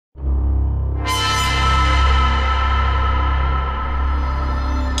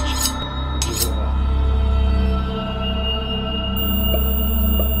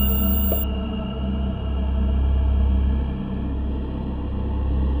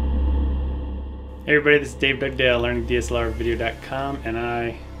Hey everybody, this is Dave Dugdale, learningdslrvideo.com, and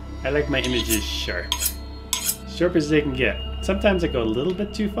I like my images sharp. Sharp as they can get. Sometimes I go a little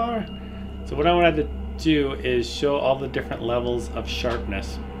bit too far. So what I wanted to do is show all the different levels of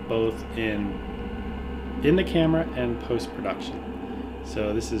sharpness, both in the camera and post-production.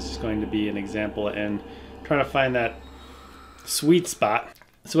 So this is just going to be an example and trying to find that sweet spot.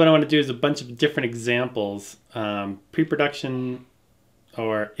 So what I want to do is a bunch of different examples, pre-production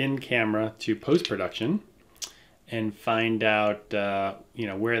or in camera to post-production, and find out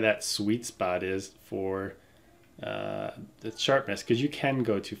where that sweet spot is for the sharpness, because you can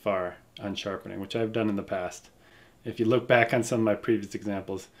go too far on sharpening, which I've done in the past. If you look back on some of my previous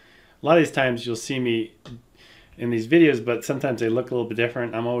examples, a lot of these times you'll see me in these videos, but sometimes they look a little bit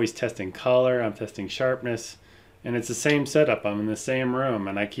different. I'm always testing color, I'm testing sharpness, and it's the same setup. I'm in the same room,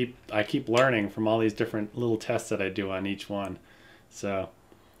 and I keep learning from all these different little tests that I do on each one. So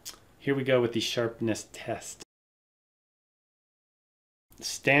here we go with the sharpness test.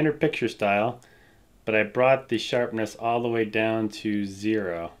 Standard picture style, but I brought the sharpness all the way down to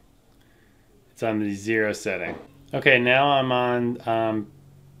 0. It's on the 0 setting. Okay, now I'm on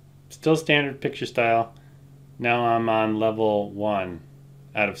still standard picture style. Now I'm on level 1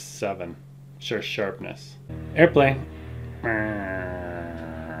 out of 7. Sure, sharpness. Airplane.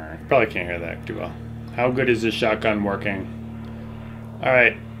 Probably can't hear that too well. How good is this shotgun working?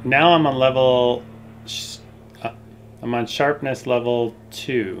 Alright, now I'm on I'm on sharpness level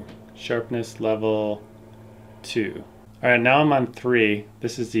 2. Sharpness level 2. Alright, now I'm on 3.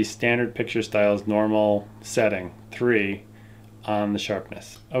 This is the standard picture style's normal setting. 3 on the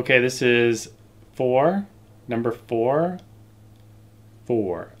sharpness. Okay, this is 4. Number 4.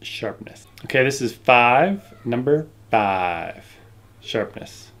 4. Sharpness. Okay, this is 5. Number 5.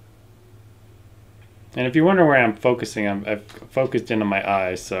 Sharpness. And if you're wondering where I'm focusing, I've focused into my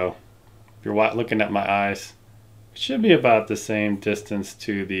eyes, so if you're looking at my eyes, it should be about the same distance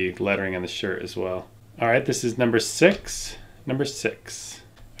to the lettering on the shirt as well. Alright, this is number 6. Number 6.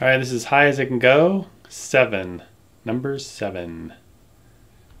 Alright, this is high as it can go. 7. Number 7.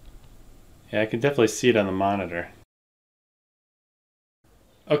 Yeah, I can definitely see it on the monitor.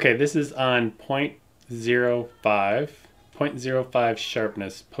 Okay, this is on 0.05. 0.05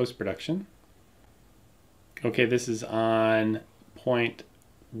 sharpness post-production. Okay, this is on 0.1.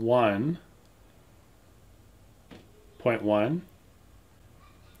 0.1.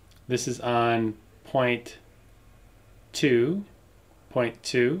 This is on 0.2.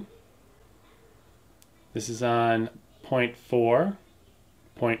 0.2. This is on 0.4.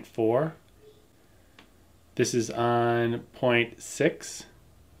 0.4. This is on 0.6.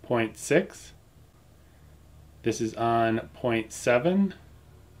 0.6. This is on 0.7.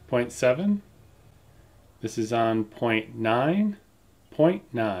 0.7. This is on 0.9.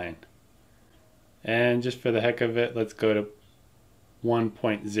 0.9. And just for the heck of it, let's go to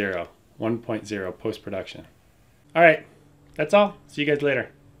 1.0. 1.0 post-production. Alright, that's all. See you guys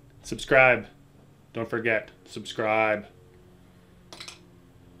later. Subscribe. Don't forget, subscribe.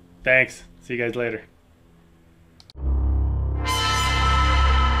 Thanks. See you guys later.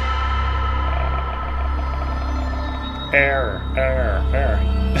 Error.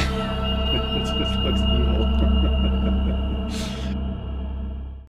 This looks evil.